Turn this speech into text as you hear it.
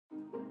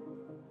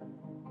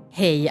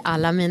Hej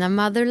alla mina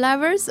mother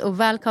lovers och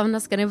välkomna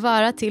ska ni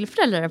vara till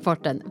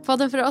Föräldrarapporten.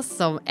 Podden för oss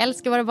som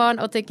älskar våra barn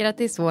och tycker att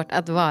det är svårt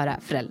att vara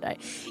föräldrar.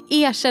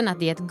 Erkänn att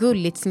det är ett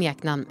gulligt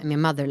smeknamn med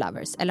mother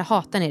lovers. Eller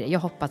hatar ni det? Jag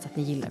hoppas att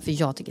ni gillar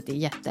för jag tycker att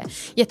det är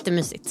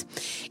jättemysigt.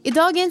 I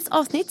dagens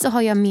avsnitt så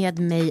har jag med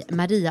mig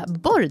Maria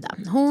Borda.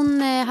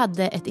 Hon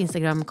hade ett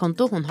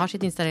Instagramkonto, hon har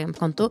sitt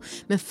Instagramkonto.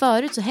 Men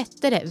förut så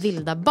hette det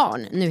Vilda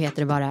Barn. Nu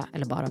heter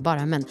det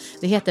bara, men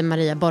det heter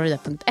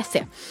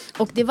mariaborda.se.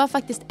 Och det var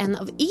faktiskt en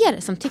av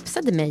er som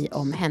tipsade mig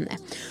om henne.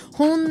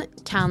 Hon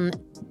kan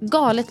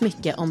galet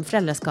mycket om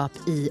föräldraskap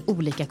i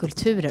olika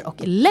kulturer och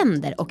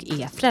länder och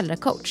är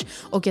föräldracoach.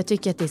 Och jag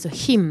tycker att det är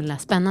så himla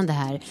spännande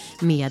här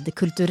med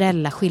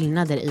kulturella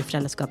skillnader i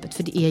föräldraskapet.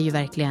 För det är ju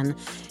verkligen,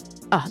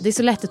 det är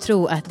så lätt att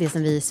tro att det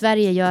som vi i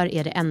Sverige gör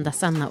är det enda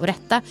sanna och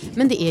rätta.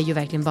 Men det är ju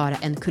verkligen bara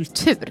en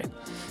kultur.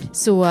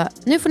 Så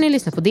nu får ni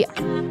lyssna på det.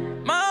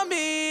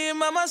 Mami,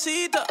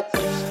 mamacita,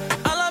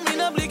 alla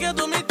mina blickar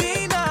de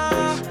är dina.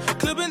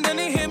 Klubben den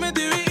är hemma,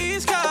 du är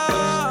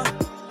iskall.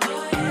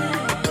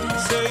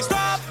 Säg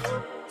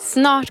stopp.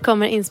 Snart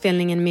kommer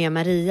inspelningen med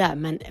Maria,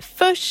 men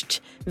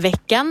först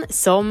veckan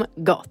som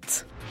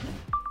gått.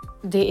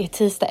 Det är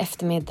tisdag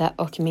eftermiddag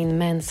och min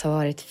mens har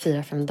varit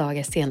 4-5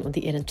 dagar sen och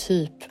det är den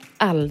typ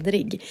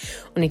aldrig.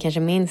 Och ni kanske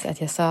minns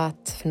att jag sa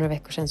att för några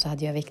veckor sedan så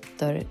hade jag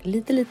Viktor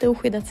lite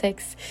oskyddat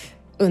sex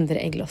under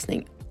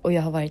ägglossning. Och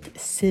jag har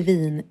varit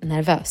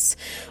svinnervös.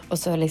 Och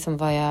så liksom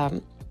var jag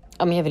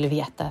ville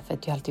veta för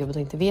att jag alltid jobbat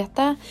och inte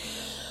veta.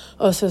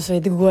 Och så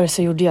igår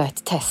så gjorde jag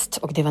ett test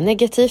och det var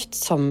negativt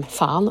som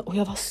fan. Och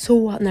jag var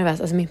så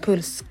nervös, alltså min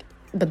puls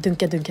bara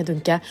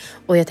dunka.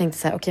 Och jag tänkte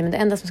så här, okej, men det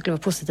enda som skulle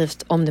vara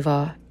positivt om det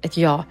var ett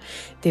ja,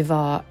 det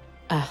var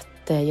att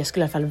jag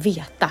skulle i alla fall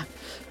veta.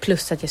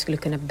 Plus att jag skulle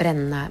kunna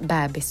bränna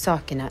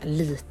bebissakerna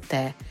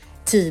lite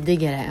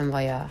tidigare än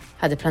vad jag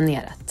hade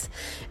planerat.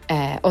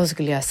 Och så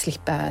skulle jag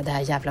slippa det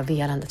här jävla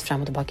velandet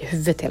fram och tillbaka i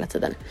huvudet hela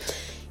tiden.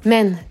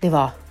 Men det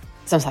var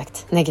som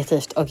sagt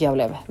negativt och jag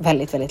blev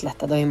väldigt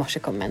lättad. Och i morse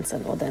kom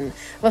mensen och den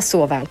var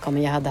så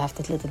välkommen. Jag hade haft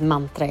ett litet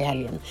mantra i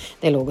helgen.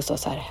 Det låg och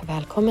så här: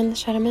 välkommen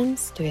kära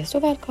mens, du är så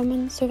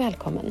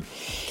välkommen.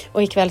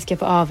 Och ikväll ska jag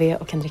på AV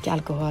och kan dricka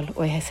alkohol.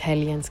 Och i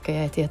helgen ska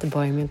jag till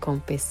Göteborg med min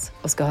kompis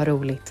och ska ha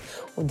roligt.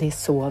 Och det är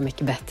så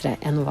mycket bättre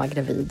än att vara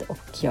gravid.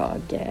 Och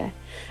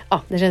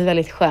det känns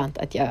väldigt skönt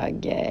att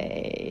jag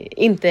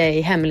inte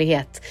i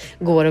hemlighet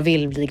går och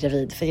vill bli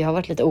gravid. För jag har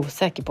varit lite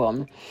osäker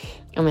på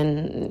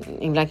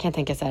ibland kan jag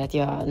tänka så här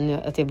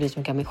att jag blir så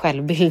mycket av min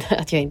självbild.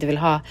 Att jag inte vill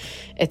ha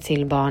ett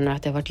till barn och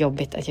att det har varit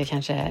jobbigt. Att jag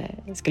kanske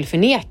skulle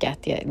förneka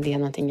att det är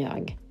någonting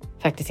jag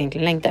faktiskt inte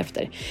längtar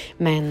efter.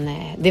 Men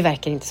det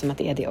verkar inte som att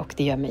det är det och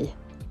det gör mig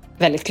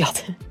väldigt glad.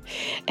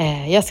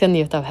 Jag ska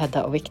njuta av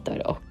Hedda och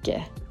Viktor och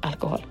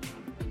alkohol.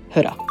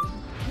 Hurra!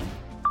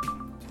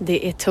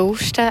 Det är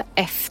torsdag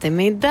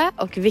eftermiddag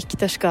och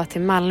Viktor ska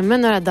till Malmö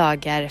några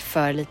dagar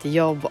för lite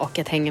jobb och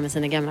att hänga med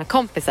sina gamla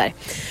kompisar.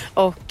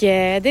 Och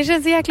det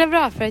känns så jäkla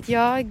bra för att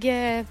jag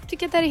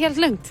tycker att det är helt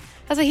lugnt.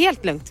 Alltså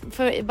helt lugnt.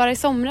 För bara i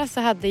somras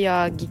så hade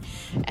jag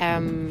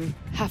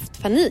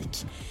haft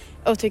panik.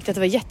 Och tyckte att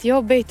det var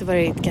jättejobbigt och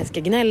varit ganska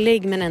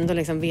gnällig men ändå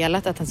liksom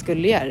velat att han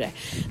skulle göra det.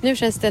 Nu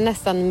känns det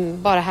nästan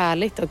bara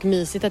härligt och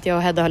mysigt att jag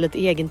och Hedda har lite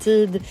egen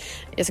tid.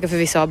 Jag ska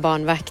förvisso ha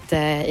barnvakt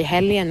i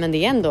helgen men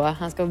det är ändå,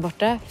 han ska vara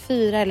borta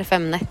 4 eller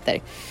 5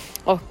 nätter.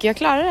 Och jag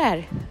klarar det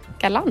här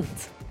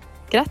galant.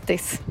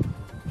 Grattis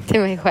till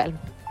mig själv.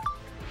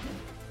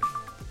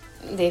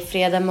 Det är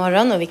fredag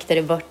morgon och Viktor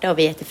är borta och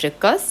vi äter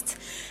frukost.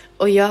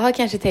 Och jag har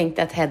kanske tänkt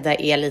att Hedda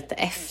är lite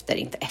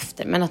inte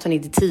efter, men att hon är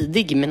lite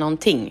tidig med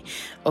någonting.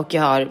 Och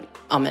jag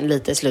har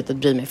lite slutat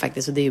bry mig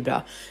faktiskt och det är ju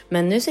bra.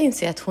 Men nu så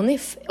inser jag att hon är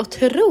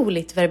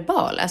otroligt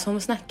verbal. Alltså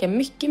hon snackar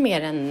mycket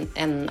mer än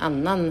en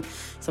annan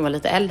som var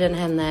lite äldre än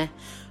henne.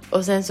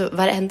 Och sen så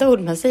varenda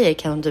ord man säger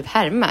kan hon typ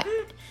härma.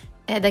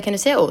 Hedda, kan du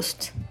säga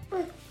ost?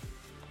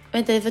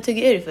 Vänta, jag får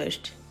tugga ur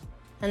först.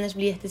 Annars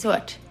blir det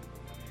jättesvårt.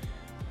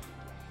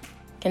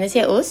 Kan du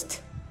säga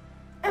ost?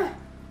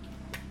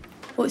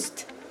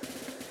 Ost.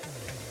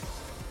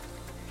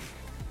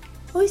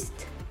 Ost.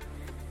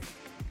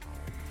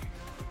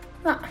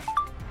 Ja.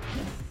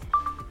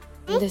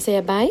 Du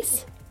säger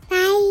bajs?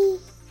 Nej.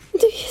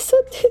 Du är så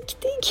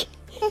duktig.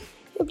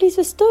 Jag blir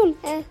så stolt.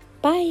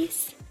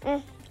 Bajs.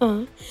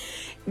 Ja.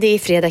 Det är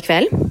fredag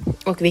kväll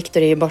och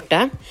Viktor är ju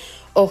borta.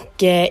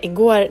 Och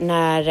igår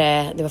när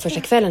det var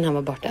första kvällen han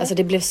var borta. Alltså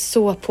det blev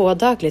så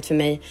pådagligt för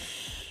mig.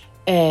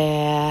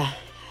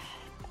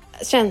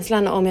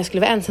 Känslan om jag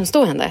skulle vara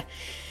ensamstående.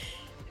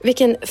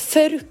 Vilken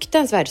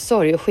fruktansvärd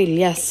sorg att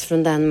skiljas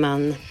från den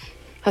man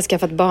har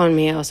skaffat barn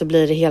med. Och så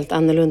blir det helt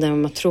annorlunda än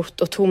vad man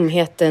trott. Och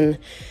tomheten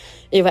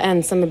i att vara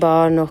ensam med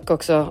barn. Och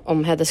också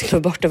om Hedda skulle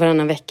vara borta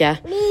varannan vecka.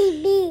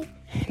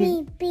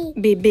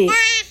 Bibi.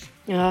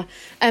 Ja,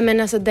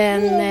 men alltså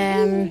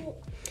den...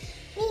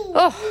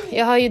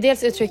 jag har ju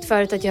dels uttryckt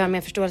förut att jag har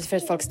mer förståelse för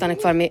att folk stannar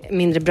kvar med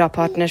mindre bra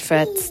partners för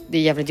att det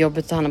är jävligt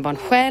jobbigt att ta hand om barn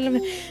själv.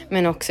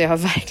 Men också jag har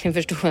verkligen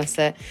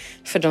förståelse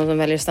för de som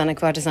väljer att stanna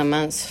kvar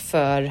tillsammans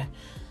för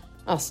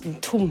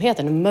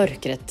tomheten och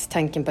mörkret.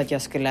 Tanken på att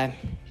jag skulle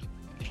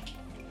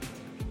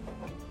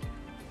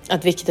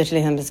Att Victor till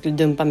exempel skulle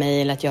dumpa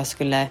mig eller att jag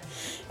skulle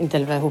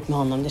inte vara ihop med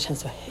honom. Det känns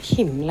så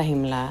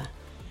himla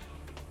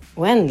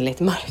oändligt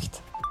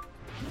mörkt.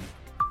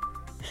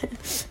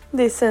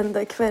 Det är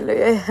söndag kväll och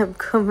jag är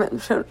hemkommen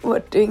från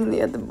vårt dygn i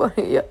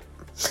Göteborg. Jag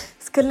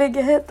ska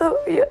lägga hetta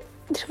och jag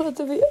tror att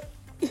jag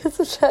är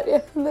så kär i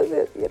henne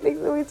så jag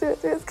liksom inte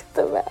vet hur jag ska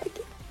ta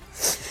vägen.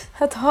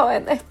 Att ha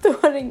en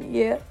 1-åring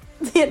är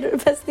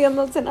det bästa jag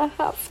någonsin har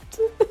haft.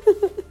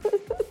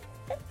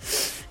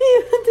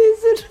 Det är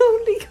så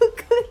rolig och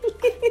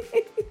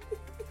gullig.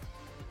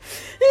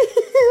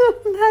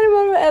 Hon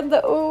härmar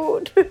varenda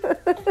ord.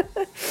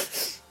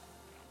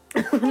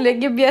 Hon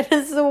lägger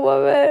Björn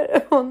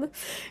sover.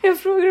 Jag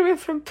frågar om jag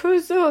får en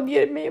puss och hon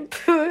ger mig en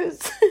puss.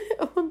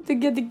 Hon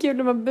tycker att det är kul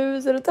när man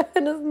busar och tar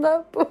hennes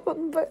napp. Och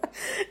hon bara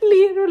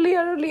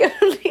ler.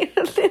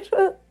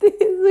 Det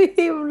är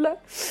så himla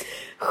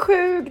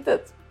sjukt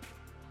att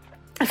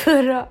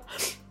för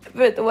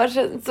ett år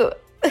sedan så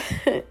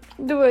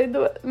det var ju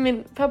då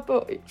min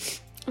pappa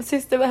och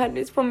syster var här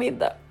nyss på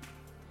middag.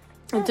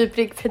 Och typ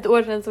för ett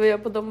år sedan så var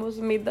jag på dem hos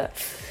middag.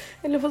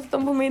 Eller hos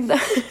dem på middag.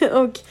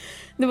 Och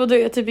det var då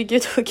jag typ gick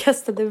ut och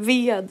kastade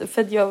ved.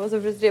 För att jag var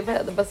så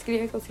frustrerad. Jag bara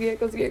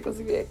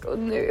skrek. Och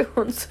nu är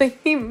hon så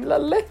himla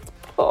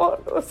lätt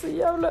barn. Och så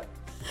jävla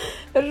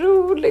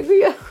rolig.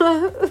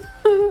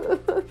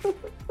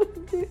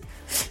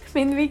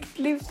 Min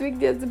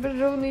livsviktigaste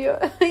person.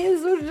 Jag är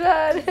så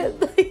kär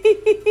henne.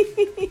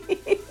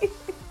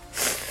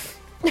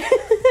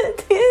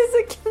 Det är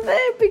så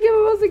knäppigt. Jag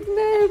var så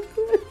knäpp.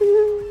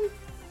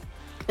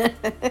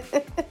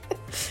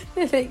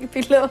 Jag lägger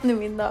pilon i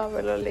min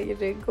navel och lägger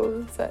det i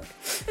gosar.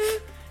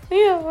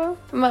 Ja,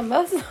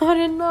 mamma har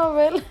en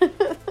navel.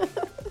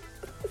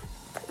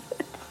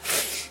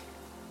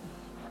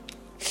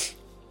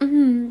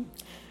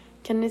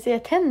 Kan ni se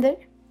tänder?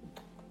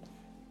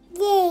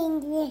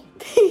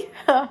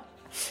 Ja.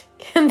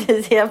 Kan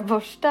du se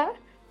borsta?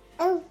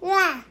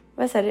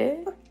 Vad sa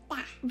du?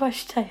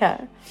 Borsta, ja.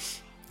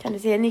 Kan du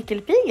se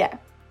nyckelpiga?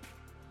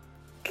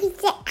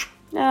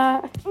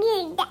 Ja.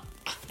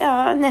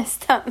 Ja,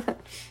 nästan.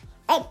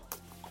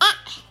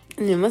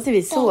 Nu måste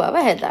vi sova,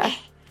 Hedda.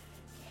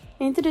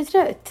 Är inte du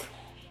trött?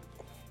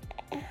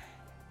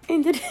 Är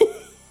inte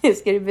du?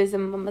 Ska du busa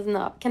med mammas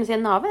navel? Kan du se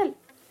en navel?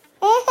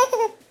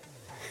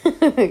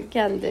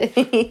 Kan du?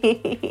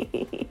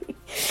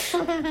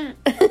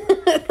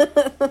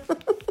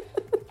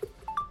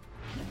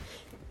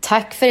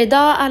 Tack för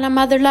idag alla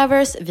mother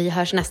lovers. Vi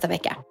hörs nästa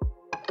vecka.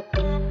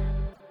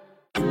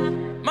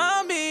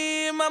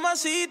 Mami,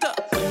 mamacita.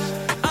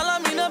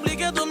 Alla mina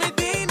blickar de är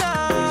dina.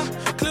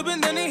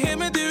 Klubben den är hem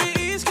men du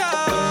är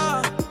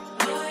iskall.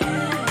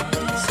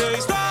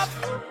 Säg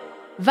stopp.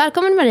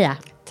 Välkommen Maria.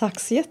 Tack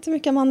så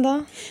jättemycket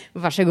Amanda.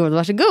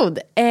 Varsågod.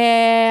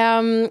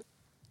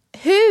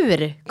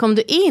 Hur kom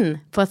du in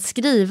på att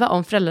skriva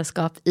om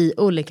föräldraskap i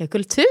olika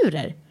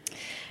kulturer?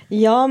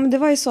 Ja, men det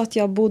var ju så att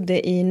jag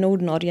bodde i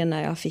Nordnorge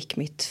när jag fick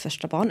mitt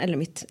första barn, eller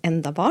mitt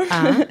enda barn.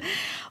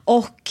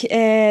 Och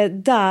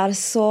där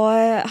så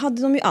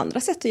hade de ju andra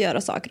sätt att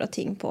göra saker och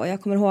ting på.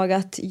 Jag kommer ihåg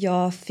att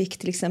jag fick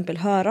till exempel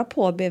höra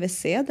på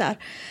BVC där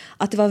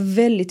att det var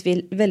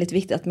väldigt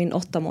viktigt att min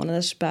 8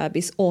 månaders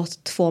bebis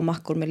åt 2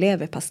 mackor med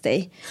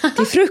leverpastej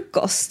till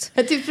frukost.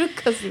 Till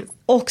frukost.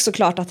 Och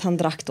såklart att han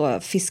drack då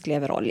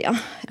fiskleverolja.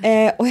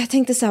 Och jag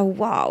tänkte så här,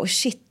 wow,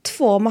 shit,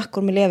 2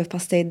 mackor med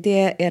leverpastej,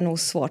 det är nog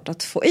svårt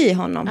att få i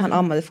honom. Han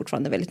ammade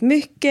fortfarande väldigt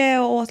mycket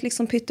och åt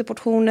liksom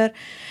pytteportioner.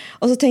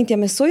 Och så tänkte jag,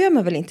 men så gör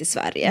man väl inte i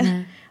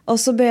Sverige? Och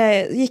så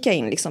gick jag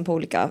in liksom på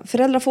olika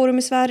föräldraforum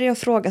i Sverige och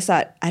frågade så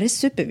här, är det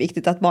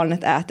superviktigt att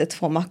barnet äter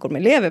 2 mackor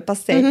med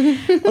leverpastej?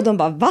 Och de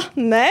bara, va?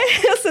 Nej,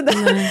 alltså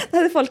det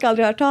hade folk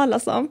aldrig hört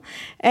talas om.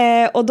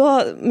 Och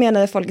då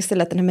menade folk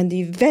istället, men det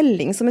är ju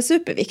välling som är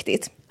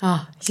superviktigt. Ja,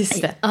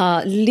 just det.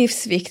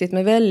 Livsviktigt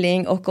med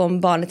välling, och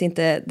om barnet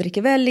inte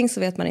dricker välling så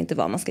vet man inte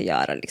vad man ska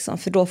göra liksom,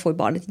 för då får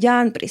barnet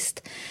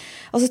järnbrist.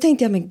 Och så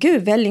tänkte jag, men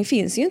gud, välling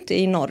finns ju inte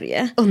i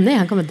Norge. Nej,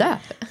 han kommer dö.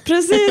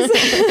 Precis.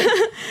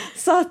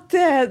 Så att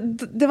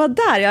det var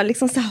där jag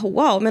liksom sa,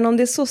 wow, men om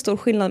det är så stor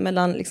skillnad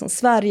mellan liksom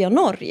Sverige och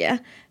Norge,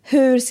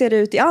 hur ser det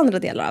ut i andra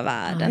delar av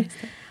världen?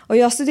 Ja, och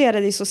jag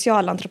studerade i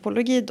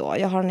socialantropologi då.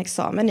 Jag har en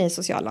examen i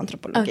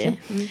socialantropologi.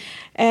 Okay.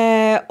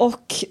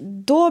 Och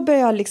då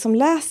började jag liksom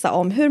läsa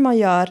om hur man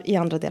gör i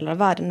andra delar av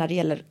världen när det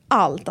gäller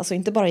allt. Alltså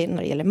inte bara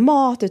när det gäller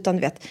mat, utan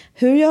du vet,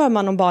 hur gör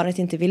man om barnet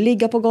inte vill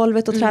ligga på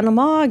golvet och träna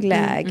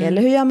magläge?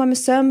 Eller hur gör man med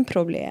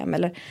sömnproblem?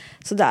 Eller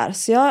sådär.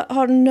 Så jag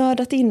har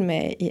nördat in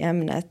mig i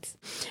ämnet.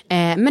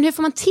 Men hur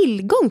får man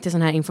tillgång till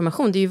sån här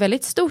information? Det är ju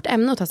väldigt stort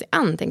ämne att ta sig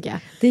an, tänker jag.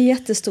 Det är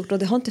jättestort och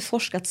det har inte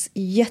forskats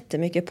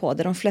jättemycket på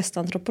det. De flesta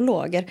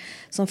antropologer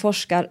som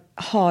forskar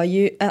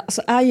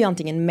är ju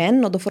antingen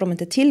män, och då får de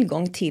inte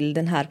tillgång till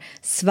den här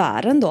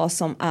sfären då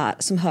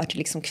som hör till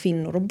liksom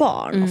kvinnor och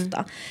barn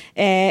ofta.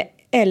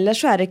 Eller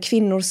så är det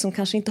kvinnor som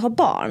kanske inte har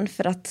barn.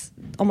 För att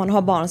om man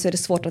har barn så är det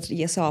svårt att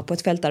ge sig av på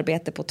ett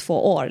fältarbete på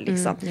 2 år.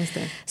 Liksom.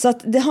 Så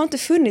att det har inte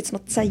funnits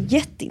något så här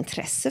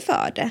jätteintresse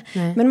för det.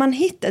 Nej.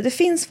 Men det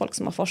finns folk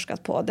som har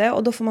forskat på det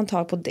och då får man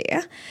ta på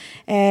det.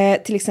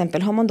 Till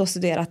exempel har man då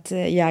studerat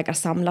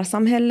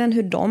jägar-samlarsamhällen,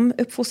 hur de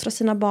uppfostrar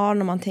sina barn.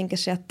 Och man tänker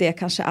sig att det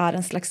kanske är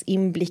en slags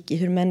inblick i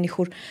hur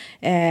människor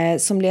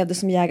som levde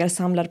som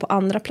jägare-samlare på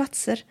andra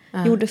platser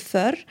gjorde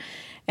förr.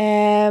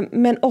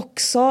 Men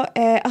också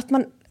att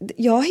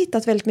jag har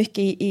hittat väldigt mycket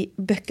i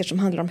böcker som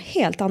handlar om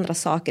helt andra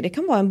saker. Det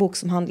kan vara en bok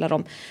som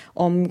handlar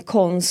om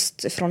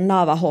konst från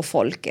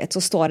Navajo-folket.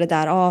 Så står det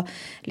där,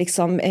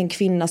 liksom en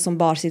kvinna som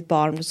bar sitt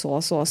barn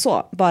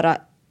så. Bara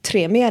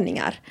 3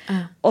 meningar.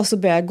 Och så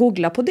börjar jag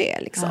googla på det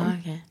liksom.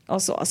 Okay.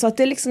 Och så att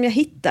det liksom, jag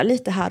hittar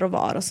lite här och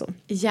var och så.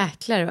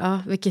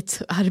 Jäklar,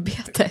 vilket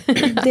arbete.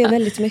 Det är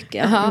väldigt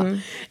mycket.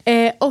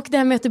 Och det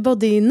här med att du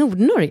bodde i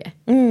Nordnorge.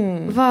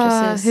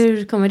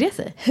 Hur kommer det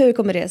sig? Hur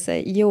kommer det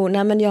sig? Jo,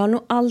 men jag har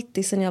nog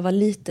alltid sedan jag var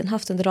liten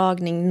haft en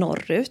dragning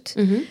norrut.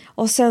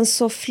 Och sen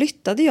så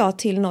flyttade jag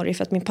till Norge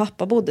för att min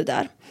pappa bodde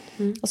där.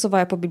 Och så var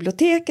jag på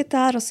biblioteket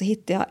där och så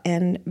hittade jag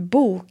en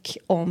bok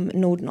om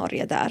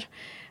Nordnorge där.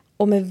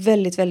 Och med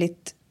väldigt,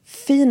 väldigt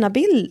fina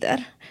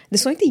bilder. Det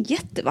såg inte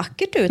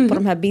jättevackert ut på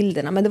de här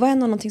bilderna. Men det var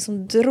ändå någonting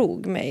som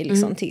drog mig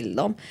liksom till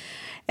dem.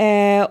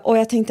 Och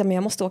jag tänkte att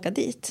jag måste åka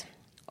dit.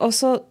 Och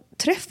så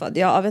träffade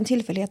jag av en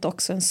tillfällighet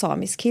också en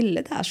samisk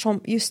kille där.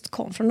 Som just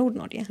kom från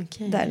Nordnorge.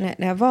 Okay. Där,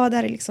 när jag var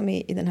där liksom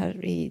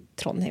i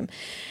Trondheim.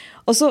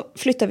 Och så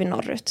flyttade vi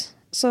norrut.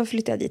 Så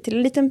flyttade jag dit till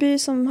en liten by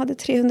som hade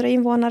 300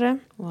 invånare.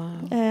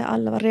 Wow.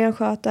 Alla var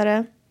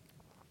renskötare.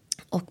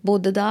 Och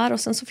bodde där och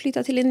sen så flyttade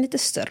jag till en lite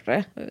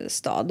större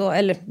stad då,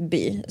 eller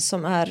by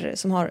som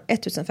har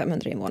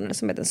 1500 invånare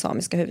som är den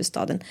samiska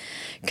huvudstaden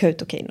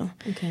Kautokeino.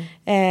 Okay.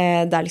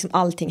 Där liksom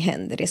allting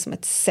händer, det är som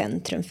ett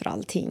centrum för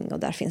allting och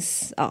där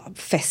finns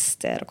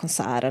fester och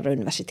konserter och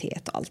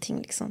universitet och allting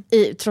liksom.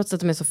 Trots att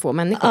de är så få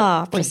människor?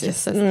 Ja,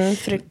 precis.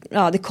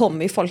 Det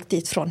kommer ju folk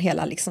dit från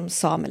hela liksom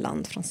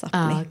sameland, från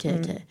Sápmi.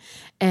 Okay.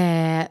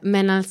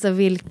 Men alltså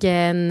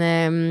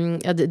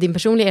din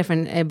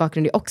personliga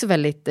bakgrund är också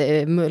väldigt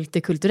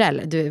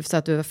multikulturell. Du sa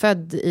att du var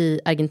född i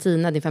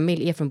Argentina, din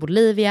familj är från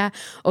Bolivia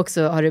och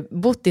så har du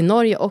bott i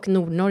Norge och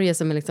Nordnorge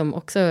som är liksom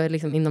också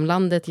liksom inom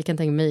landet. Jag kan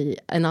tänka mig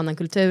en annan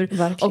kultur.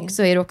 Verkligen. Och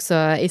så är du också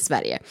i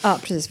Sverige. Ja,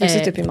 precis. Vi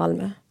sitter upp i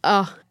Malmö.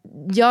 Ja,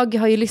 jag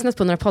har ju lyssnat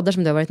på några poddar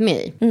som du har varit med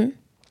i.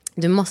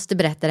 Du måste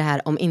berätta det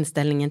här om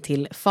inställningen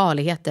till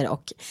farligheter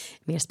och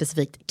mer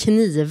specifikt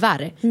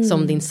knivar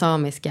som din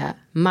samiska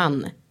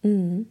man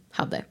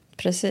hade.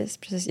 Precis.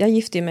 Jag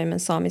gifte mig med en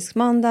samisk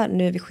man där.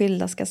 Nu är vi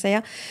skilda ska jag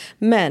säga.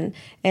 Men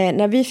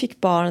när vi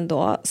fick barn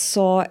då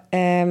så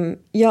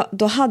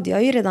då hade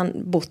jag ju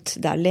redan bott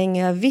där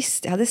länge.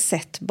 Jag hade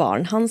sett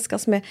barn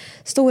handskas med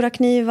stora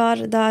knivar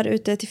där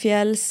ute till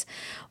fjälls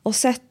och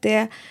sett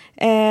det.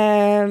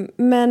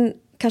 Men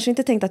kanske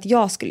inte tänkt att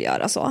jag skulle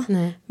göra så.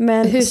 Nej.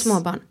 Men hur små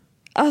barn?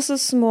 Alltså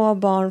små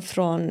barn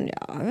från,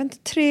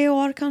 3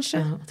 år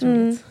kanske.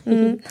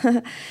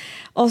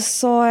 Och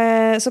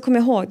så kom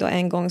jag ihåg då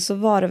en gång så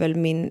var det väl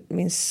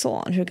min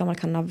son. Hur gammal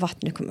kan han ha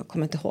varit? Nu kommer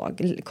jag inte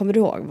ihåg. Kommer du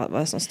ihåg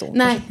vad som stod?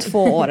 Nej.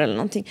 2 år eller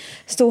någonting.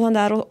 Stod han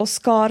där och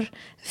skar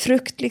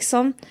frukt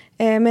liksom.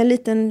 Med en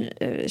liten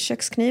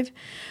kökskniv.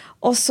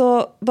 Och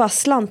så bara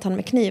slant han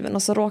med kniven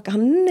och så råkade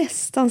han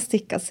nästan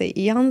sticka sig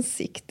i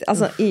ansiktet.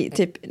 Alltså i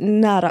typ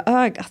nära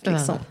ögat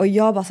liksom. Och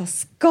jag bara så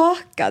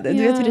skakade.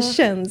 Du vet hur det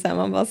känns när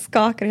man bara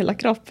skakar hela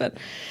kroppen.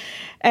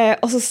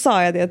 Och så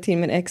sa jag det till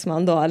min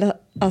exman då.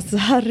 Alltså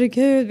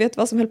herregud, vet du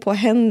vad som höll på att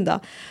hända?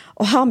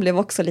 Och han blev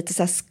också lite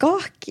så här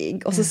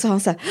skakig. Och så sa han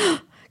så här,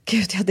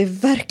 gud, det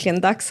är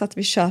verkligen dags att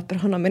vi köper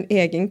honom en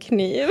egen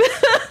kniv.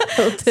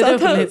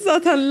 så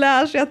att han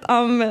lär sig att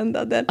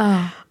använda den.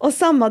 Och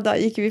samma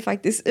dag gick vi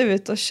faktiskt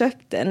ut och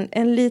köpte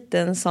en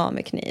liten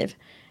samekniv.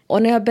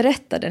 Och när jag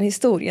berättar den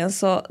historien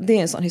så det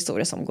är en sån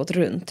historia som gått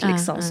runt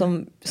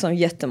liksom, som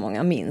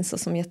jättemånga minns och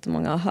som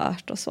jättemånga har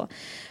hört och så.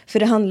 För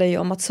det handlar ju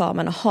om att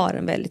samerna har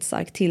en väldigt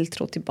stark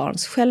tilltro till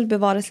barns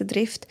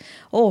självbevarelsedrift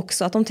och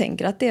också att de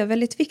tänker att det är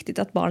väldigt viktigt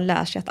att barn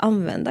lär sig att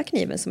använda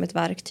kniven som ett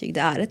verktyg.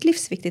 Det är ett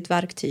livsviktigt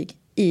verktyg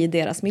i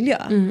deras miljö.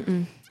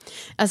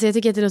 Alltså jag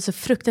tycker att det låter så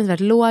fruktansvärt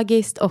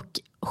logiskt och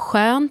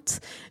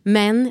skönt,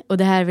 men, och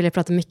det här vill jag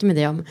prata mycket med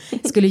dig om,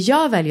 skulle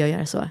jag välja att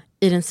göra så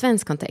i en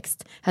svensk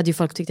kontext hade ju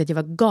folk tyckt att jag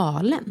var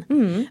galen.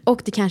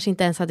 Och det kanske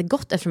inte ens hade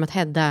gått eftersom att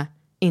Hedda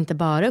inte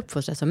bara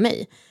uppfostras som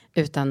mig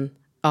utan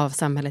av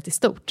samhället i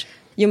stort.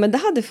 Jo, men det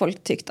hade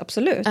folk tyckt,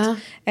 absolut.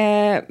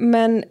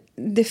 Men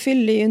det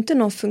fyller ju inte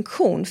någon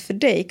funktion för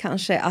dig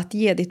kanske att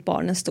ge ditt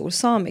barn en stor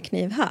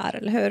samekniv här,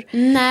 eller hur?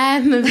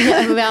 Nej, men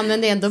vi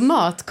använder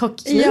ändå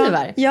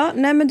kockknivar. Ja,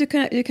 nej, men du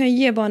kan ju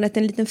ge barnet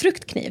en liten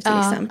fruktkniv till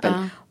exempel.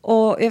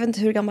 Och jag vet inte,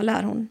 hur gammal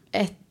är hon?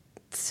 1+.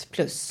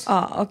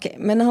 Ja, okej.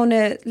 Men när hon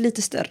är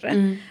lite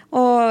större.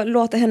 Och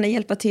låta henne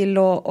hjälpa till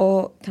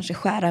och kanske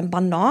skära en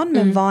banan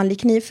med en vanlig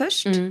kniv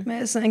först.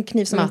 Med en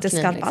kniv som inte är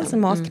skarp alls, liksom.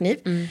 En matkniv.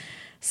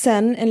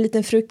 Sen en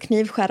liten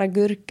fruktkniv, skära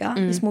gurka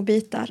i små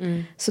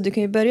bitar. Så du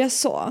kan ju börja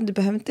så. Du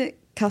behöver inte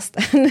kasta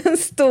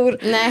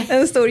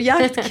en stor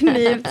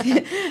jaktkniv.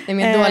 Det är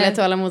min dåliga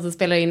tålamod som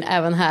spelar in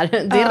även här.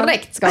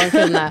 Direkt ska man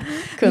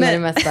kunna det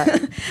mesta.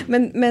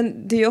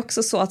 Men det är ju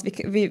också så att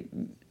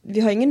vi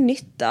har ingen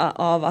nytta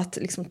av att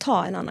liksom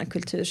ta en annan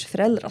kulturs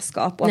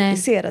föräldraskap och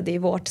applicera det i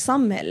vårt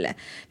samhälle.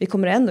 Vi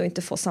kommer ändå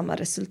inte få samma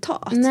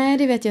resultat. Nej,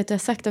 det vet jag att du har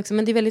sagt också.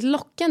 Men det är väldigt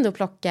lockande att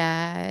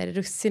plocka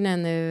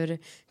russinen ur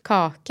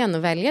kakan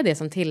och välja det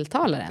som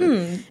tilltalar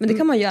en. Men det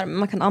kan man göra, men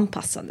man kan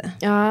anpassa det.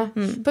 Ja.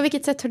 På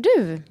vilket sätt har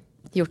du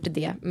gjort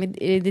det med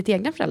ditt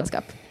egna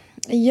föräldraskap?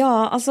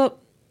 Ja, alltså...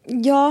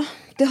 Ja,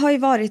 det har ju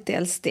varit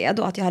dels det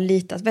då att jag har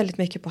litat väldigt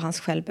mycket på hans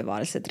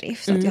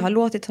självbevarelsedrift. Att jag har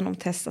låtit honom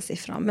testa sig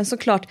fram. Men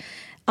såklart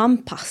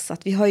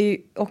anpassat. Vi har ju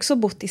också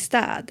bott i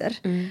städer.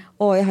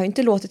 Och jag har ju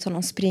inte låtit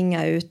honom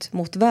springa ut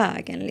mot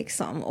vägen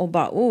liksom. Och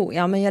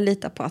bara, men jag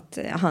litar på att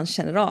han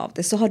känner av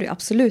det. Så har det ju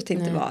absolut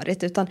inte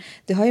varit. Utan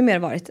det har ju mer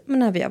varit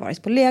när vi har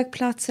varit på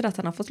lekplatser. Att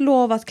han har fått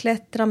lov att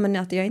klättra. Men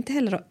att jag inte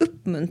heller har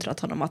uppmuntrat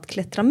honom att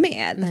klättra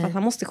med. Därför att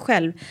han måste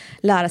själv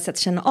lära sig att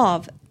känna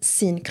av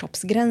sin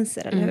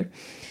kroppsgränser, eller hur?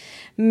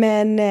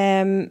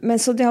 Men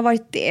så det har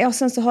varit det. Och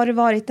sen så har det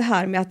varit det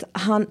här med att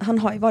han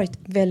har ju varit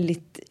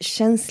väldigt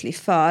känslig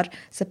för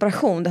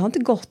separation. Det har inte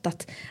gått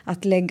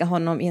att lägga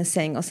honom i en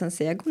säng och sen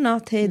säga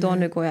godnatt, hej då,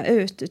 nu går jag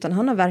ut. Utan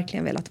han har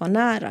verkligen velat vara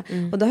nära.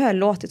 Och då har jag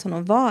låtit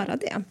honom vara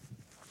det.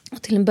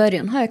 Och till en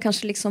början har jag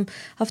kanske liksom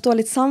haft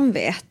dåligt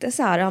samvete.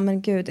 Så här, ja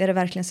men gud, är det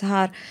verkligen så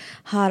här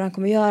han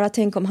kommer göra?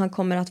 Tänk om han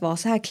kommer att vara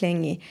så här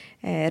klängig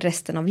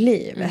resten av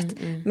livet.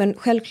 Men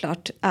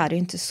självklart är det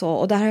inte så.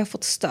 Och där har jag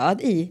fått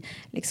stöd i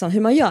liksom,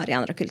 hur man gör i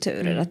andra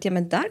kulturer. Att ja,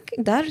 men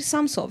där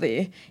samsover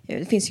ju.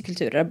 Det finns ju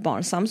kulturer där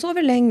barn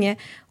samsover länge.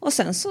 Och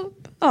sen så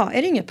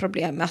är det inget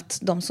problem med att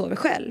de sover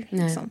själv.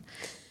 Liksom.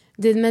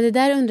 Men det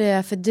där undrar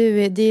jag, för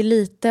det är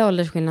lite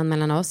åldersskillnad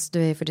mellan oss.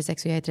 Du är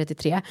 46 och jag är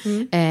 33.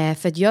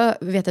 För att jag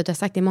vet att du har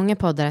sagt i många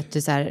poddar att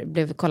du så här,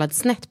 blev kollad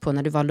snett på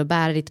när du valde att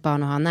bära ditt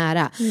barn och ha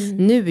nära.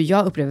 Nu,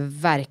 jag upplever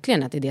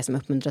verkligen att det är det som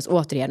uppmuntras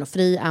återigen. Och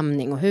fri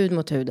amning och hud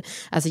mot hud.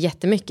 Alltså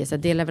jättemycket. Så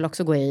det lär väl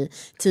också gå i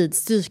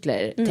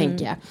tidscykler,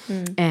 tänker jag.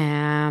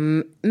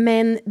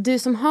 Men du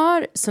som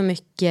har så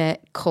mycket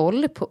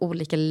koll på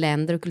olika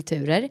länder och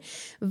kulturer.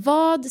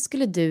 Vad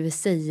skulle du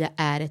säga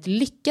är ett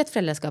lyckat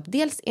föräldraskap?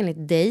 Dels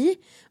enligt dig.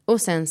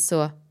 Och sen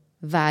så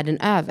världen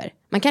över.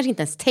 Man kanske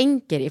inte ens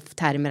tänker i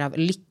termer av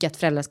lyckat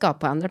föräldraskap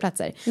på andra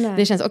platser. Nej.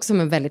 Det känns också som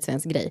en väldigt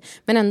svensk grej.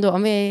 Men ändå,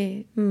 om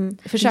vi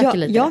försöker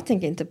lite. Jag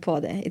tänker inte på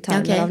det i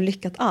termer av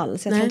lyckat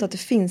alls. Jag tror inte att det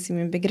finns i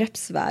min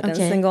begreppsvärld ens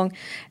en gång.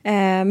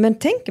 Men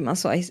tänker man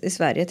så i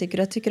Sverige? Tycker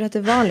du att det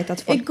är vanligt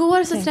att folk...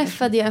 Igår så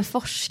träffade jag en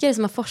forskare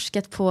som har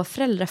forskat på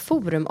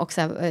föräldraforum och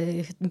så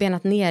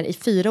benat ner i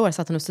 4 år,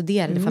 så att hon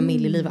studerade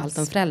familjeliv och allt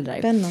om föräldrar.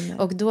 Spännande.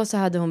 Och då så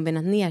hade hon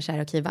benat ner så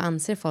här, okej, vad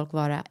anser folk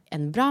vara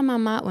en bra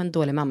mamma och en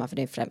dålig mamma? För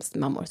det är främst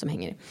mammor som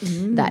hänger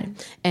där.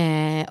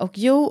 Och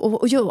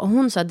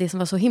hon sa att det som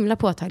var så himla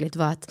påtagligt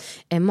var att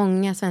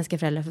många svenska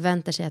föräldrar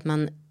förväntar sig att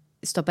man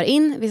stoppar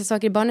in vissa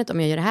saker i barnet. Om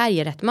jag gör det här,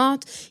 ger rätt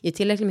mat, ger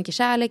tillräckligt mycket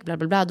kärlek, bla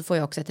bla bla, då får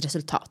jag också ett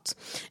resultat.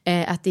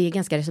 Att det är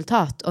ganska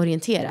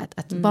resultatorienterat.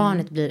 Att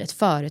barnet blir ett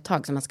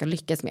företag som man ska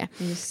lyckas med.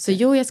 Så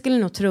jag skulle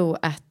nog tro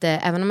att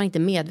även om man inte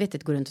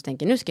medvetet går runt och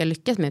tänker nu ska jag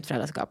lyckas med ett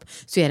föräldraskap,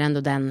 så är det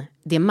ändå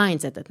det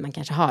mindsetet man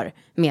kanske har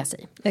med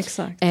sig.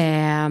 Exakt.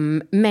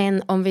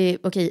 Men om vi,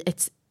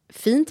 ett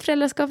fint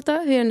föräldraskap då?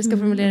 Hur jag nu ska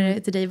formulera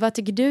det till dig. Vad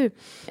tycker du?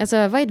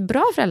 Alltså, vad är ett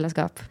bra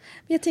föräldraskap?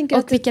 Jag tänker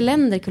och vilka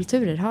länder,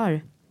 kulturer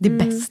har det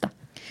bästa?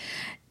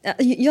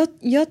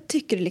 Jag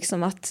tycker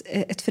liksom att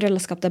ett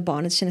föräldraskap där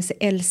barnet känner sig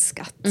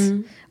älskat.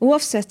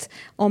 Oavsett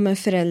om en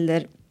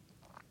förälder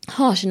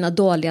har sina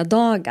dåliga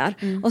dagar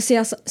och säger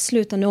alltså,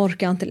 sluta, nu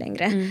orkar jag inte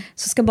längre.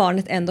 Så ska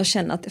barnet ändå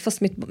känna att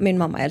fast min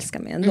mamma älskar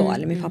mig ändå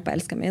eller min pappa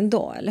älskar mig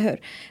ändå, eller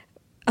hur?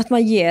 Att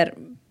man ger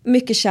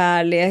mycket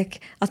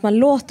kärlek, att man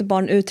låter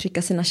barn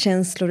uttrycka sina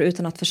känslor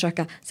utan att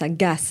försöka så här,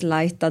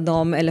 gaslighta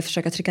dem eller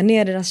försöka trycka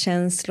ner deras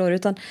känslor,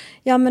 utan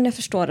ja, men jag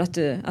förstår att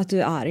du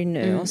är arg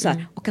nu och så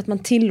här, och att man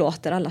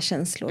tillåter alla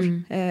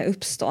känslor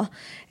uppstå.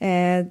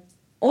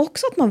 Och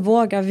också att man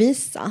vågar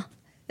visa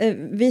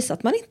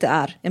att man inte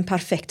är en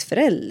perfekt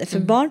förälder. För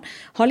barn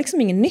har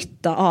liksom ingen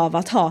nytta av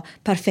att ha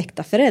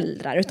perfekta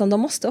föräldrar. Utan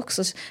de måste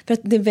också, för att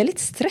det är väldigt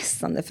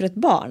stressande för ett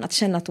barn att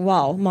känna att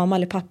wow, mamma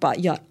eller pappa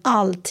gör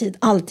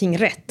allting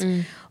rätt.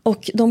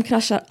 Och de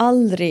kraschar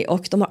aldrig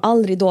och de har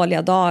aldrig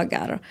dåliga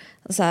dagar.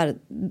 Så här,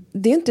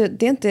 det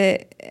är inte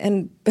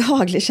en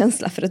behaglig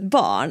känsla för ett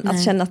barn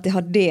att känna att det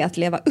har det att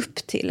leva upp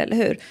till, eller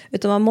hur?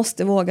 Utan man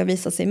måste våga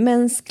visa sig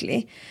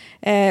mänsklig.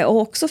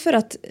 Och också för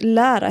att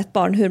lära ett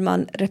barn hur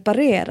man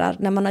reparerar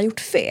när man har gjort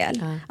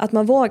fel. Att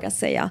man vågar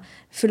säga,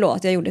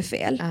 förlåt, jag gjorde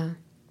fel.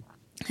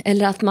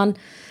 Eller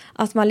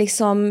att man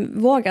liksom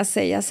vågar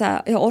säga så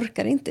här, jag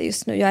orkar inte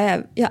just nu, jag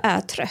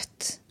är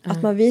trött.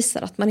 Att man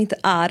visar att man inte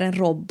är en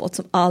robot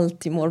som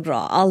alltid mår bra,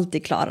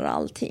 alltid klarar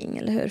allting,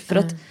 eller hur? För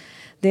att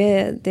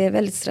det är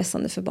väldigt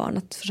stressande för barn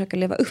att försöka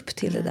leva upp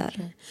till det där.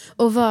 Okay.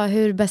 Och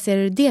hur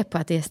baserar du det på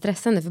att det är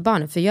stressande för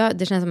barnen? För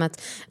det känns som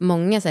att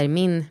många så här, i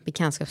min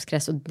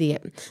bekantskapskrets och det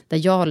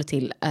där jag håller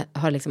till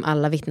har liksom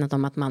alla vittnat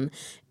om att man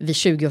vid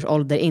 20 års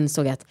ålder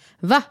insåg att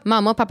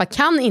mamma och pappa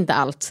kan inte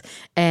allt.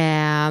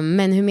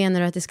 Men hur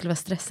menar du att det skulle vara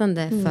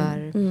stressande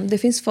för... Det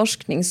finns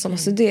forskning som har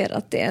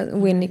studerat det.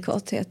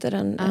 Winnicott heter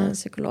en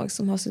psykolog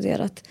som har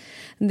studerat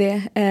det.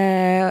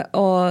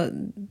 Och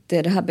det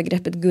är det här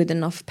begreppet good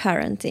enough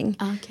parenting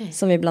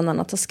som vi bland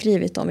annat har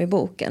skrivit om i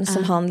boken,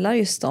 som handlar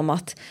just om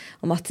att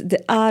det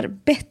är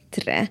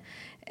bättre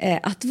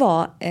att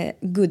vara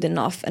good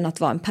enough än att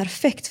vara en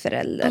perfekt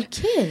förälder.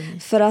 Okay.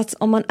 För att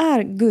om man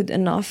är good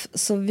enough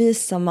så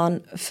visar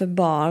man för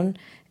barn,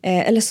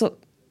 eller så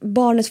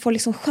barnet får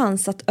liksom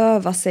chans att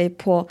öva sig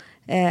på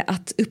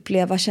att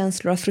uppleva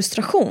känslor av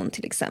frustration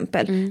till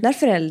exempel. När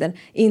föräldern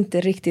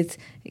inte riktigt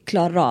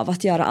klarar av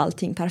att göra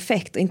allting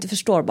perfekt och inte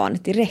förstår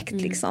barnet direkt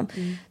liksom.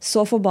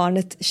 Så får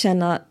barnet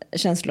känna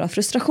känslor av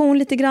frustration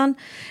lite grann.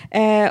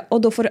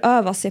 Och då får det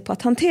öva sig på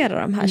att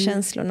hantera de här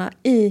känslorna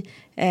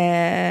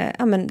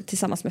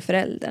tillsammans med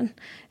föräldern.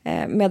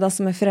 Medan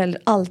som en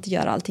förälder alltid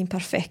gör allting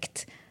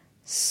perfekt,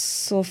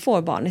 så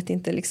får barnet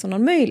inte liksom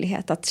någon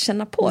möjlighet att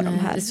känna på de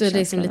här känslorna. Så det är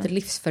liksom lite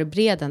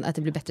livsförberedande, att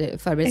det blir bättre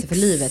förberedelse för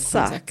livet.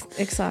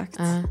 Exakt.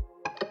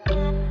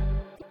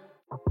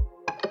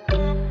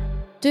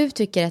 Du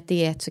tycker att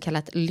det är ett så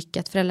kallat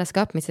lyckat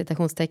föräldraskap med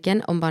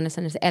citationstecken om barnet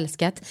känner sig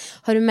älskat.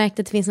 Har du märkt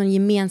att det finns någon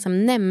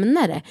gemensam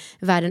nämnare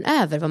världen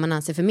över vad man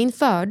anser? För min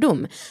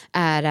fördom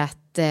är att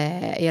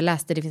jag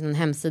läste, det finns en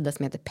hemsida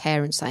som heter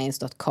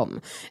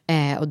parentscience.com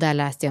och där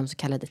läste jag om så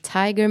kallade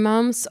tiger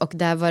moms, och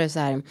där var det så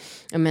här,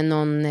 men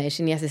någon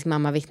kinesisk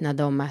mamma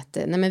vittnade om att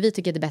vi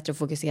tycker att det är bättre att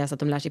fokusera så att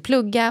de lär sig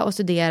plugga och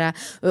studera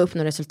och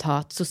uppnå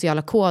resultat,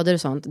 sociala koder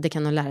och sånt, det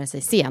kan de lära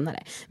sig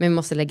senare, men vi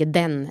måste lägga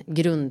den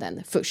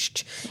grunden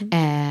först.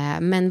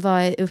 Men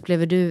vad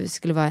upplever du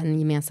skulle vara en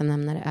gemensam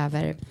nämnare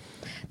över?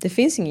 Det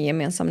finns ingen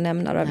gemensam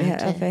nämnare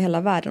över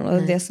hela världen, och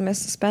det är det som är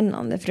så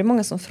spännande. För det är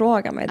många som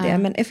frågar mig det.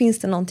 Men finns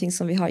det någonting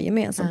som vi har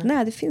gemensamt?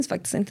 Nej, det finns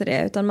faktiskt inte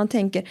det. Utan man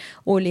tänker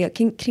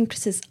kring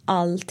precis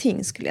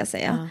allting, skulle jag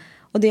säga.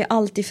 Och det är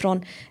allt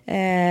ifrån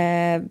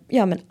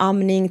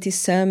amning till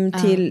sömn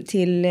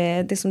till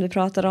det som du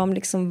pratar om,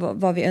 liksom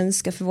vad vi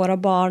önskar för våra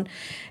barn.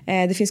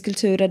 Det finns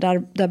kulturer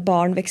där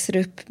barn växer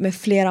upp med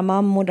flera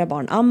mammor, där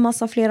barn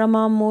ammas av flera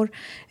mammor.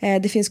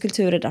 Det finns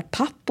kulturer där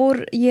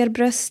pappor ger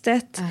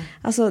bröstet.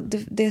 Alltså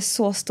det är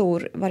så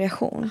stor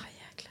variation.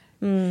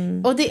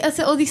 Och det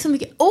är så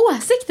mycket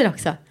åsikter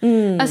också.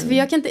 Alltså, för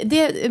jag kan inte,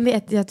 det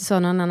vet jag att du sa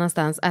någon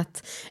annanstans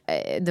att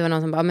det var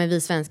någon som bara, men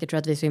vi svenskar tror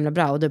att vi är så himla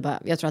bra, och du bara,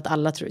 jag tror att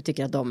alla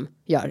tycker att de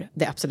gör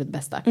det absolut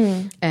bästa.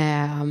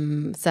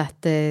 Så att,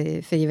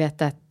 för jag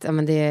vet att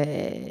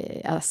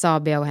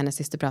Sabia och hennes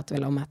syster pratade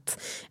väl om att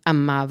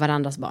amma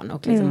varandras barn,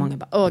 och liksom många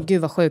bara,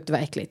 gud vad sjukt, det var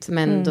äckligt,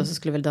 men då så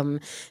skulle väl de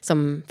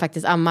som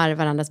faktiskt ammar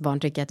varandras barn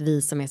tycka att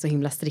vi som är så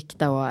himla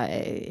strikta och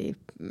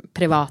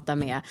privata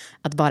med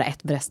att bara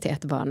ett bröst till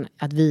ett barn,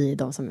 att vi är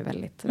de som är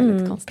väldigt,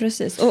 väldigt konstiga.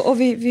 Precis,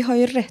 och vi har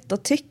ju rätt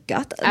att tycka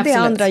att det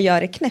andra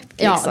gör är knäppt.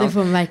 Liksom. Ja, det får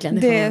man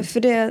verkligen.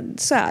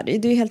 Så är det.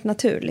 Det är ju helt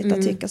naturligt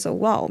att tycka så,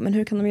 wow, men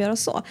hur kan de göra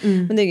så?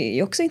 Men det är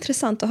ju också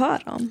intressant att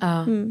höra om.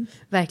 Ja,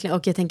 verkligen.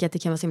 Och jag tänker att det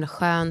kan vara så himla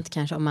skönt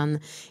kanske om man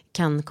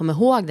kan komma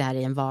ihåg det här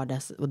i en vardag,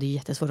 och det är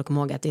jättesvårt att komma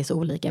ihåg att det är så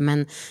olika,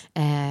 men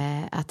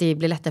att det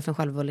blir lättare för en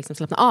själv att liksom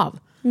slappna av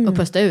och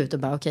pusta ut och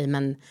bara okej,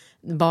 men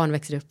barn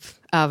växer upp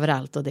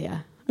överallt, och det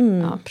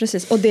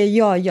precis, och det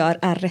jag gör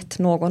är rätt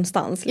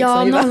någonstans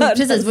liksom,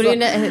 precis,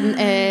 det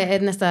är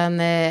nästan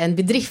en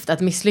bedrift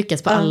att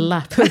misslyckas på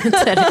alla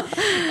punkter.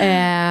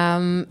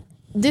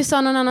 Du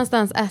sa någon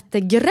annanstans att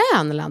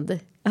Grönland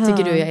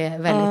tycker du är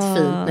väldigt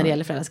fint när det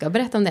gäller föräldraskap.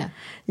 Berätta om det.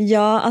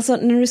 Ja, alltså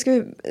när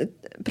vi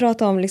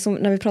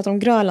pratar om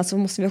Grönland så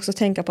måste vi också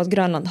tänka på att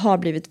Grönland har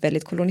blivit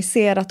väldigt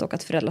koloniserat och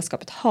att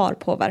föräldraskapet har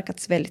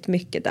påverkats väldigt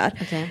mycket där.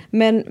 Okay.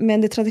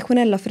 Men det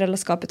traditionella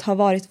föräldraskapet har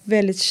varit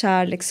väldigt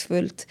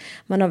kärleksfullt.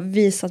 Man har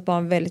visat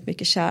barn väldigt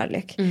mycket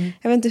kärlek.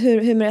 Jag vet inte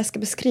hur jag ska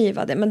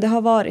beskriva det, men det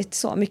har varit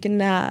så mycket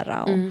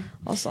nära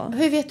och så.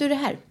 Hur vet du det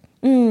här?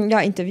 Jag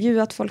har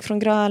intervjuat folk från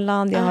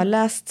Grönland, jag har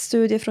läst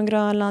studier från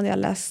Grönland, jag har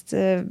läst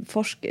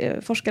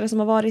forskare som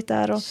har varit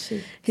där och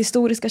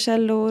historiska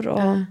källor.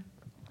 Och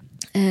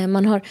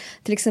man har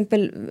till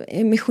exempel,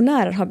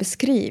 missionärer har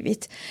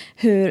beskrivit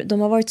hur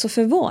de har varit så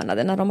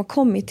förvånade när de har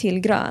kommit till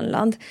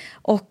Grönland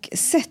och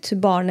sett hur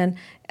barnen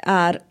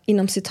är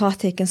inom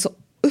citattecken så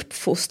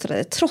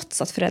uppfostrade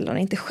trots att föräldrarna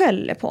inte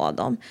skäller på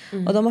dem.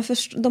 Och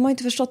de har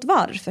inte förstått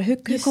varför.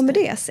 Hur kommer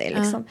det sig?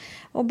 Liksom?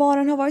 Och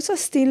barnen har varit så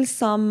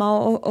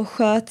stillsamma och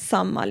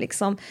skötsamma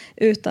liksom,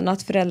 utan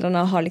att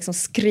föräldrarna har liksom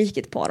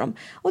skrikit på dem.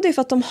 Och det är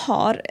för att de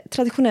har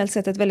traditionellt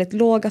sett ett väldigt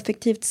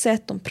lågaffektivt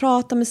sätt. De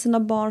pratar med sina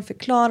barn,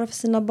 förklarar för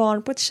sina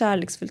barn på ett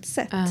kärleksfullt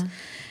sätt.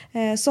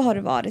 Så har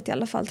det varit i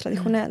alla fall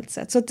traditionellt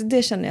sett. Så att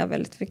det känner jag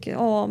väldigt mycket.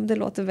 Det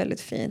låter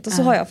väldigt fint. Och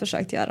så har jag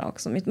försökt göra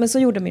också. Men så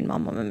gjorde min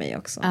mamma med mig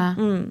också.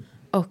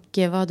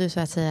 Och var du så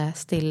att säga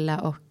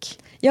stilla och...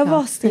 Jag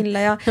var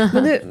stilla, ja.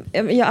 Men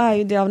jag är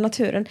ju det av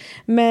naturen.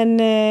 Men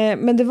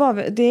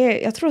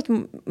jag tror att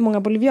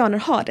många bolivianer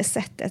har det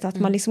sättet. Att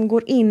man liksom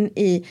går in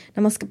i,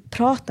 när man ska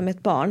prata med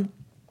ett barn,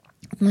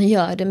 att man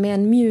gör det med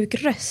en mjuk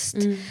röst.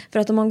 För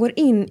att om man går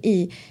in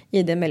i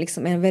det med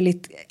liksom en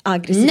väldigt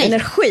aggressiv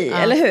energi,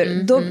 eller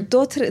hur?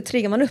 Då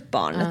triggar man upp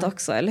barnet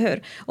också, eller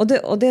hur?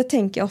 Och det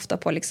tänker jag ofta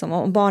på, liksom,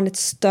 om barnet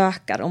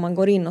stökar, om man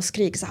går in och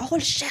skriker så här,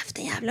 håll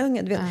käften jävla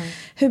unge, du vet.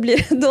 Hur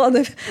blir det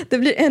då? Det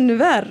blir ännu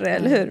värre,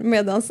 eller hur?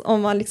 Medan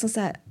om man liksom så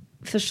här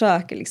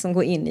försöker liksom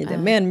gå in i det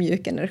med en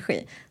mjuk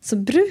energi, så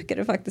brukar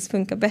det faktiskt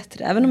funka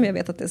bättre, även om jag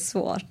vet att det är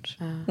svårt.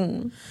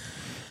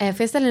 Får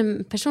jag ställa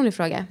en personlig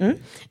fråga?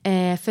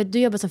 För du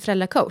jobbar som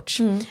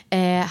föräldracoach.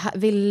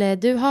 Vill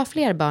du ha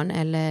fler barn?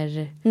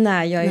 Eller?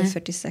 Nej, jag är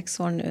 46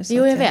 år nu. Så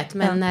jo, jag vet.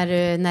 Men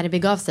när det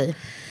begav sig?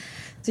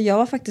 Så jag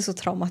var faktiskt så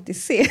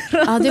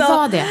traumatiserad. Ja, det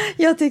var det.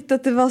 Jag tyckte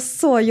att det var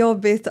så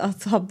jobbigt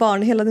att ha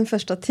barn. Hela den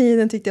första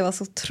tiden tyckte jag var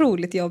så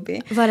otroligt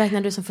jobbig. Vad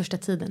räknar du som första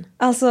tiden?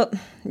 Alltså,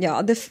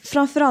 ja,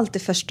 framförallt det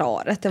första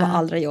året. Det var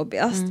allra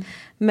jobbigast.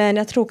 Men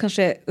jag tror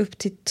kanske upp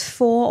till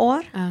 2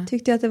 år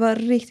tyckte jag att det var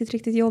riktigt,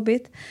 riktigt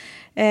jobbigt.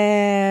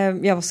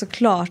 Jag var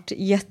såklart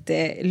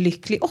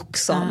jättelycklig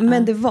också,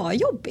 men det var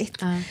jobbigt.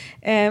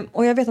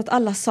 Och jag vet att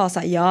alla sa så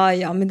här,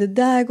 ja, men det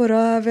där går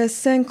över,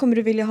 sen kommer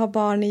du vilja ha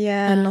barn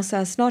igen och så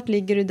här, snart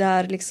ligger du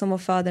där liksom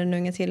och föder en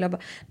unge till. Jag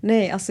bara,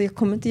 nej, alltså jag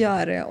kommer inte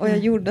göra det, och jag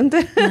gjorde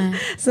inte.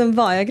 Sen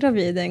var jag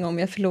gravid en gång,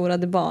 jag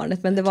förlorade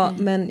barnet, men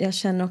men jag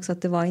känner också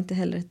att det var inte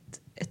heller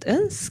ett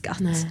önskat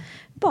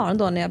barn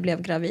då när jag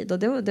blev gravid, och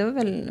det var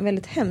väl en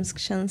väldigt hemsk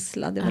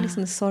känsla. Det var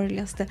liksom det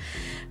sorgligaste.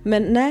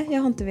 Men nej, jag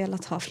har inte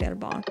velat ha fler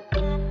barn.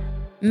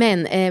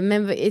 Men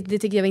det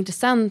tycker jag var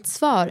intressant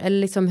svar. Eller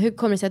liksom, hur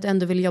kommer det sig att du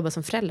ändå vill jobba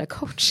som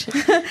föräldracoach?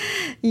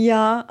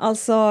 Ja,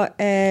 alltså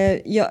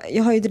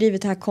jag har ju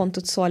drivit det här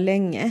kontot så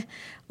länge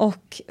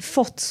och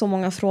fått så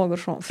många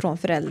frågor från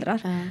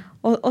föräldrar.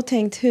 Och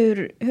tänkt,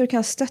 hur kan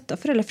jag stötta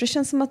föräldrar? För det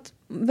känns som att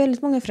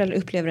väldigt många föräldrar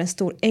upplever en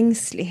stor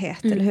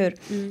ängslighet, eller hur?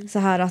 Så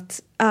här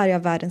att, är jag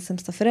världens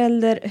sämsta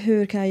förälder?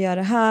 Hur kan jag göra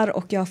det här?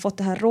 Och jag har fått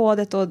det här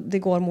rådet och det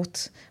går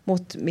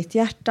mot mitt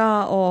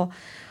hjärta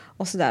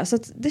och sådär. Så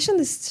att det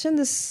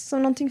kändes som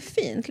någonting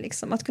fint,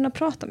 liksom. Att kunna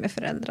prata med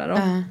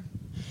föräldrar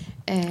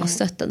och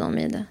stötta dem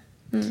i det.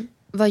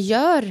 Vad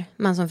gör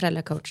man som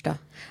föräldracoach då?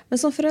 Men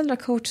som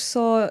föräldracoach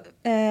så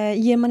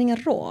ger man inga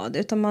råd,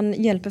 utan man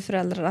hjälper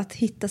föräldrar att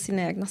hitta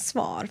sina egna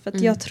svar. För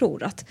att jag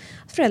tror att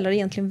föräldrar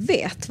egentligen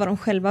vet vad de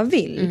själva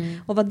vill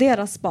och vad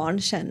deras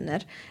barn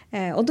känner.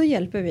 Och då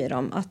hjälper vi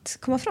dem att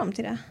komma fram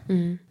till det.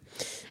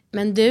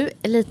 Men du,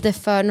 lite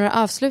för några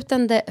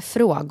avslutande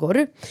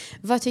frågor.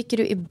 Vad tycker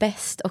du är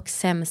bäst och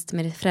sämst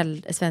med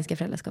det svenska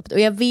föräldraskapet? Och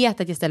jag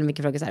vet att jag ställer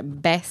mycket frågor så här,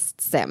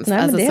 bäst, sämst. Nej,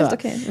 alltså men det är så.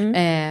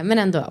 okej. Men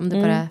ändå, om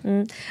du bara...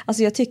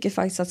 Alltså jag tycker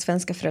faktiskt att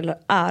svenska föräldrar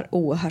är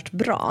oerhört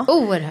bra.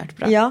 Oerhört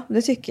bra. Ja,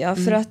 det tycker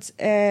jag. För att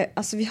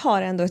alltså vi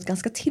har ändå ett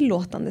ganska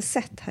tillåtande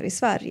sätt här i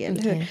Sverige,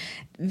 eller hur?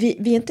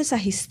 Vi är inte så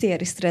här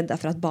hysteriskt rädda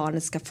för att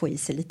barnet ska få i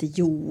sig lite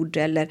jord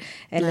eller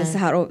så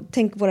här. Och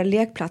tänk, våra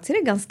lekplatser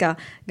är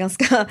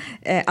ganska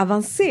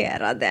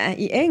avancerade.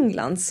 I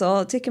England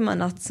så tycker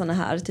man att såna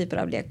här typer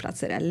av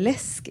lekplatser är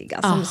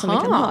läskiga som vi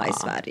kan ha i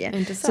Sverige.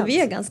 Intressant. Så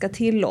vi är ganska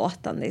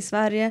tillåtande i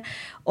Sverige.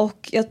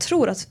 Och jag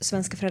tror att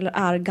svenska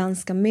föräldrar är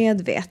ganska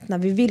medvetna.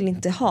 Vi vill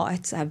inte ha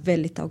ett så här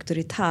väldigt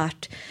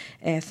auktoritärt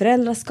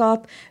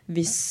föräldraskap.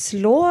 Vi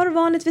slår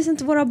vanligtvis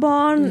inte våra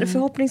barn.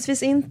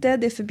 Förhoppningsvis inte.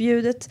 Det är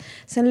förbjudet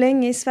sedan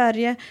länge i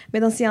Sverige.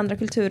 Medan i andra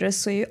kulturer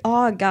så är ju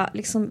aga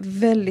liksom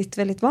väldigt,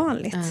 väldigt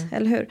vanligt.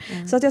 Eller hur?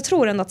 Så att jag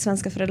tror ändå att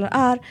svenska föräldrar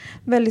är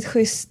väldigt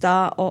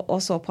schyssta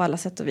och så på alla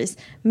sätt och vis.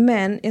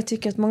 Men jag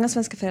tycker att många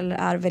svenska föräldrar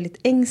är väldigt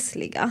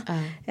ängsliga.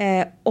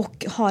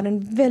 Och har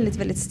en väldigt,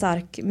 väldigt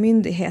stark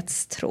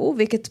myndighetstro.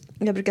 Vilket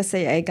jag brukar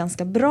säga är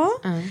ganska bra.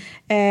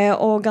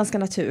 Och ganska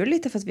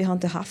naturligt. För att vi har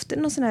inte haft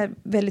någon sån här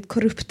väldigt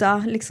korrupta,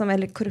 liksom,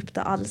 eller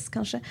korrupta alls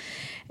kanske,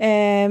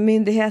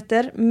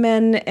 myndigheter.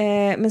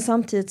 Men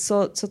samtidigt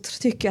så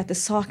tycker jag att det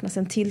saknas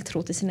en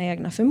tilltro till sina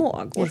egna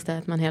förmågor. Just det,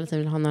 att man hela tiden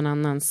vill ha någon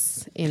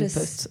annans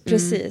input.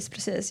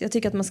 Precis. Jag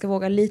tycker att man ska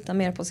våga lita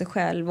mer på sig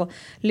själv och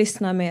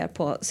lyssna mer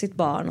på sitt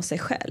barn och sig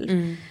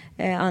själv.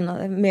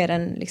 Mer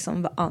än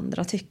liksom vad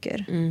andra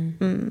tycker.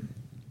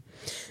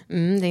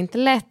 Det är inte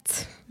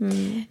lätt.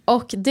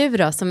 Och du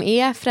då, som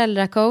är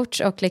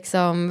föräldracoach och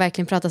liksom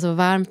verkligen pratar så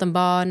varmt om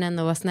barnen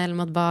och var snäll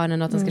mot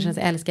barnen och att de ska känna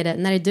sig älskade.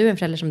 När är du en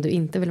förälder som du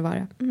inte vill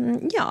vara?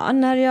 Ja,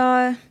 när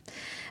jag...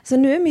 Så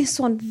nu är min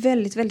son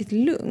väldigt, väldigt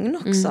lugn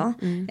också.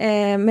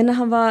 Men när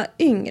han var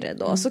yngre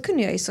då så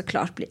kunde jag ju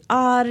såklart bli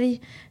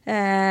arg,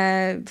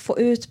 få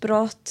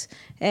utbrott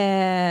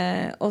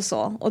och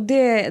så. Och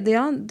det är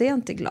jag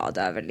inte glad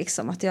över,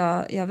 liksom, att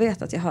jag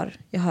vet att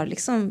jag har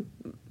liksom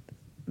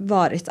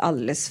varit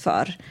alldeles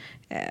för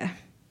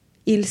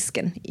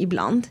ilsken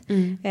ibland.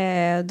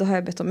 Då har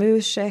jag bett om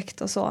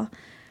ursäkt och så.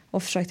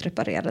 Och försökt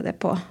reparera det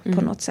på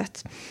något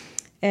sätt.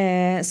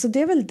 Så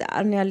det är väl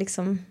där när jag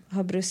liksom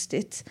har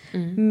brustit.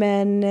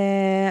 Men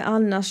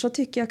annars så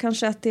tycker jag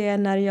kanske att det är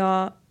när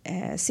jag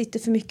sitter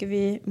för mycket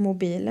vid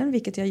mobilen,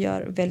 vilket jag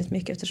gör väldigt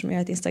mycket eftersom jag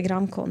har ett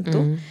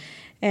Instagramkonto.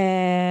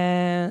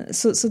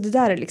 Så det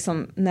där är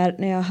liksom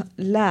när jag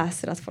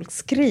läser att folk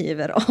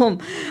skriver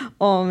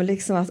om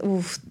liksom att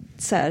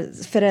så här,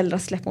 föräldrar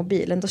släpper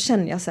mobilen, då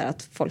känner jag så här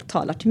att folk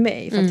talar till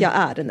mig för att jag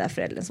är den där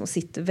föräldern som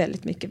sitter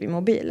väldigt mycket vid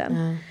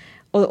mobilen.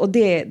 Och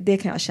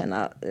det kan jag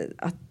känna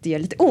att det gör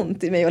lite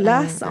ont i mig att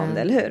läsa om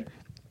det, eller hur?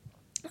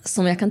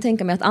 Som jag kan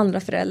tänka mig att andra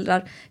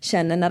föräldrar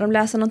känner när de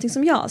läser någonting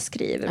som jag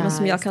skriver, men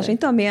som jag kanske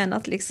inte har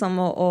menat liksom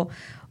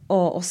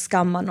och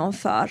skamma någon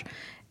för.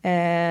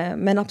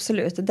 Men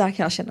absolut, där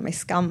kan jag känna mig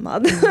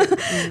skammad.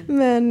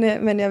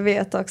 Men jag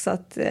vet också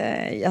att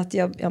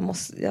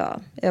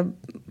jag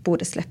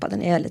borde släppa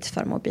den. Jag är lite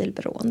för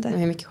mobilberoende.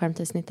 Hur mycket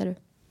skärmtid snittar du?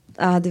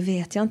 Det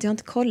vet jag inte. Jag har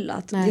inte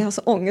kollat. Jag har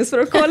så ångest för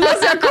att kolla,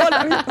 så jag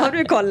kollar. Har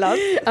du kollat?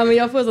 Ja, men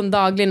jag får sån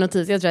daglig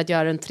notis. Jag tror att jag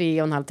har runt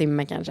 3,5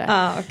 timme kanske.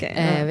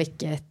 Okay.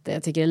 Vilket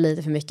jag tycker är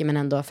lite för mycket, men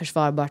ändå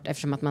försvarbart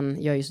eftersom att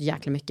man gör ju så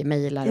jäkla mycket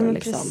mejlar. Och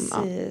liksom,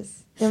 precis.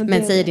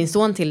 Men säger din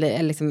son till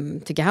det,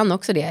 liksom, tycker han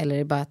också det? Eller är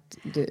det bara att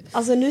du...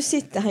 Alltså nu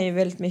sitter han ju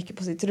väldigt mycket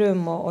på sitt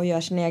rum och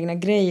gör sina egna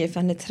grejer, för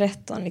han är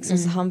 13 liksom,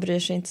 så han bryr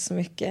sig inte så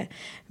mycket.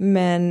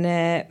 Men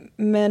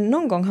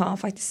någon gång har han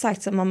faktiskt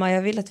sagt så, mamma,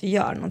 jag vill att vi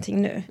gör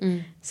någonting nu.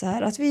 Så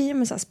här, att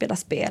vi spelar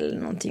spel eller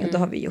någonting, och då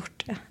har vi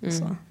gjort det.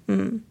 Så.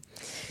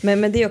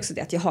 Men det är också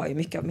det att jag har ju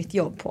mycket av mitt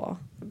jobb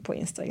på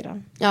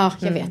Instagram. Ja,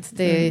 jag vet.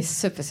 Det är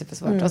super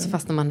svårt. Och så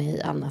fastnar man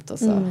i annat och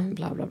så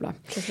bla bla bla.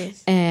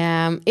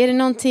 Är det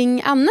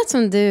någonting annat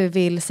som du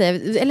vill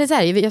säga? Eller så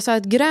här, jag sa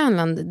att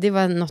Grönland, det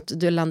var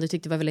något land du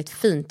tyckte var väldigt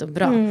fint och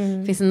bra.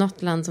 Finns det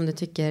något land som du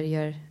tycker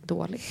gör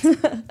dåligt?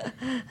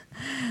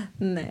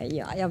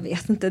 Nej, jag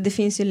vet inte. Det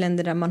finns ju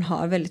länder där man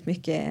har väldigt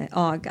mycket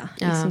aga.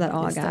 Liksom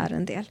där aga är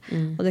en del.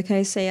 Och det kan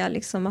jag ju säga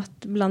liksom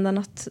att bland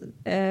annat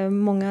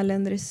många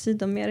länder i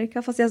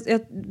Sydamerika. Fast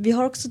vi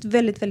har också ett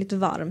väldigt, väldigt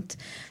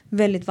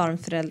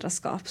varmt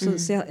föräldraskap.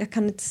 Så jag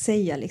kan inte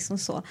säga liksom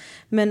så.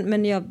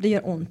 Men det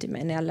gör ont i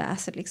mig när jag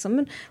läser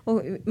liksom.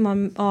 Och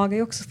man agar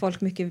ju också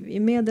folk mycket i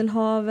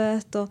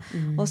Medelhavet.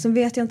 Och sen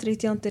vet jag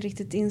är inte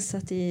riktigt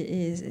insatt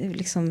i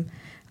liksom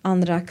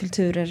andra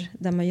kulturer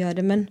där man gör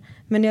det.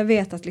 Men jag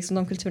vet att liksom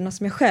de kulturerna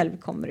som jag själv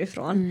kommer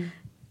ifrån,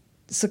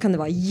 så kan det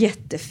vara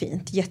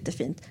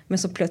jättefint. Men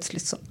så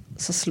plötsligt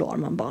så slår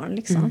man barn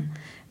liksom.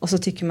 Och så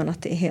tycker man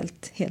att det är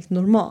helt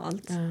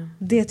normalt.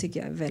 Det tycker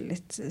jag är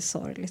väldigt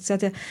sorgligt. Så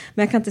men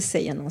jag kan inte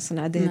säga någon sån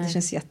här. Det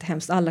känns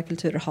jättehemskt. Alla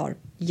kulturer har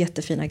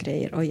jättefina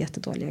grejer och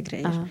jättedåliga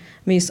grejer.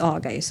 Men just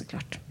aga är ju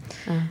såklart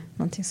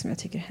någonting som jag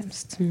tycker är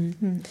hemskt.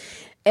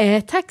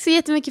 Tack så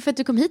jättemycket för att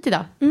du kom hit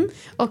idag.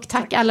 Och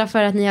tack alla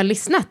för att ni har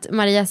lyssnat.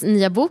 Marias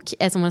nya bok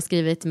som hon har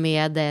skrivit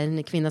med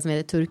en kvinna som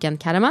heter Turkan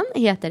Karaman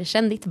heter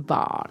Känn ditt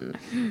barn.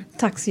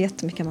 Tack så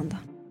jättemycket, Amanda.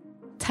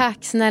 Tack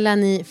snälla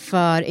ni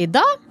för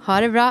idag.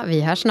 Ha det bra,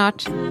 vi hörs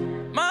snart.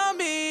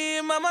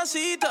 Mami,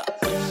 mamacita.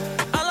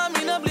 Alla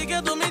mina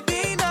blickar, de är